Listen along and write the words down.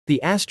The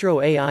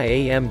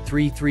AstroAI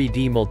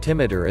AM33D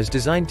Multimeter is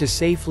designed to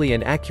safely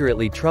and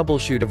accurately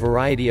troubleshoot a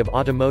variety of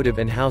automotive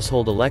and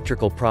household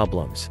electrical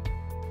problems.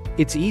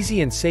 It's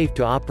easy and safe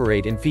to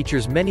operate and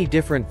features many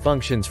different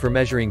functions for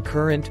measuring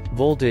current,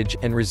 voltage,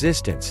 and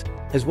resistance,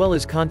 as well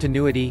as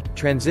continuity,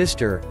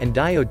 transistor, and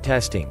diode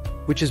testing,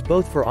 which is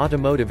both for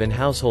automotive and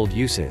household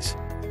uses.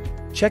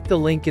 Check the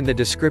link in the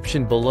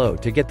description below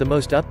to get the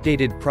most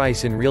updated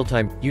price in real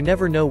time. You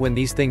never know when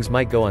these things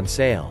might go on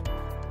sale.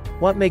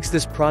 What makes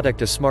this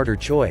product a smarter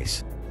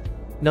choice?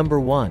 Number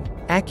 1.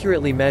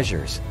 Accurately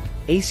measures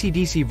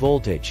AC/DC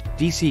voltage,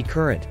 DC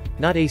current,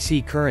 not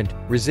AC current,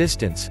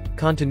 resistance,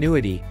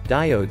 continuity,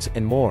 diodes,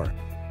 and more.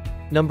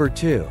 Number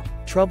 2.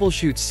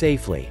 Troubleshoots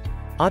safely.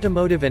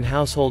 Automotive and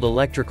household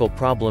electrical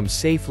problems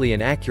safely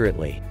and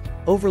accurately.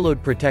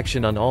 Overload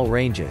protection on all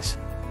ranges.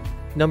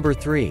 Number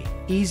 3.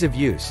 Ease of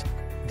use.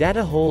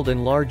 Data hold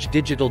and large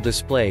digital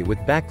display with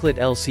backlit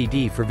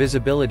LCD for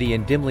visibility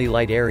in dimly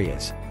light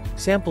areas.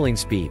 Sampling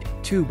speed,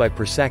 2 bytes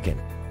per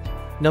second.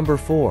 Number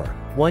 4.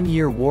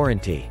 1-year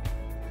warranty.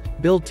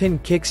 Built-in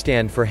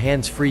kickstand for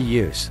hands-free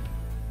use.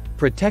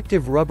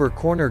 Protective rubber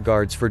corner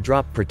guards for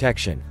drop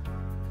protection.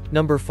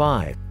 Number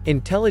 5.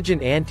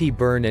 Intelligent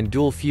anti-burn and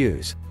dual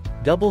fuse.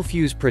 Double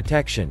fuse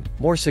protection,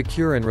 more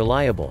secure and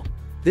reliable.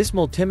 This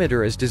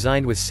multimeter is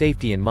designed with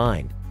safety in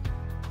mind.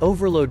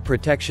 Overload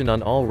protection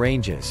on all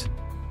ranges.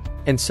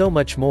 And so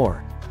much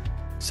more.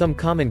 Some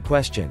common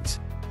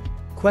questions.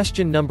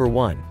 Question number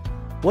 1.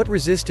 What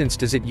resistance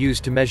does it use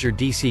to measure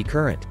DC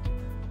current?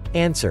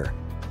 Answer.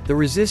 The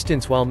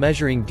resistance while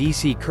measuring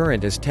DC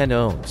current is 10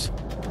 ohms.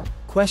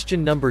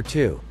 Question number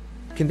 2.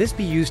 Can this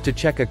be used to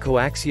check a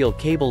coaxial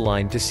cable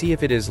line to see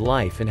if it is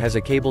live and has a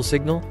cable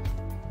signal?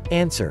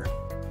 Answer.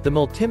 The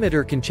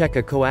multimeter can check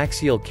a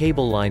coaxial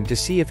cable line to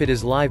see if it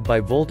is live by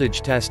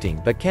voltage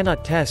testing but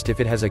cannot test if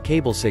it has a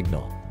cable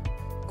signal.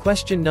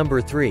 Question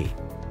number 3.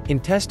 In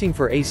testing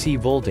for AC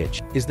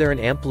voltage, is there an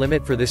amp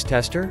limit for this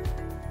tester?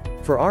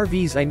 For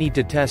RVs I need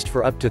to test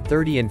for up to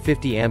 30 and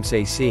 50 amps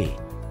AC.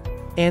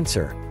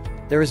 Answer.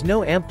 There is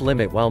no amp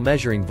limit while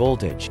measuring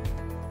voltage.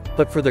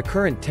 But for the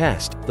current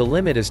test, the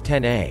limit is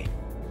 10A.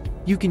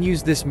 You can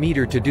use this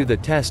meter to do the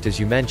test as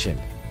you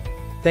mentioned.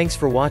 Thanks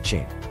for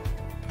watching.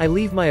 I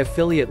leave my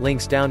affiliate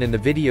links down in the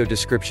video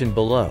description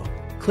below.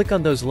 Click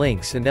on those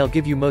links and they'll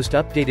give you most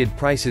updated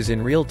prices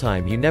in real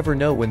time. You never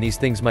know when these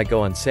things might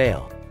go on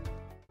sale.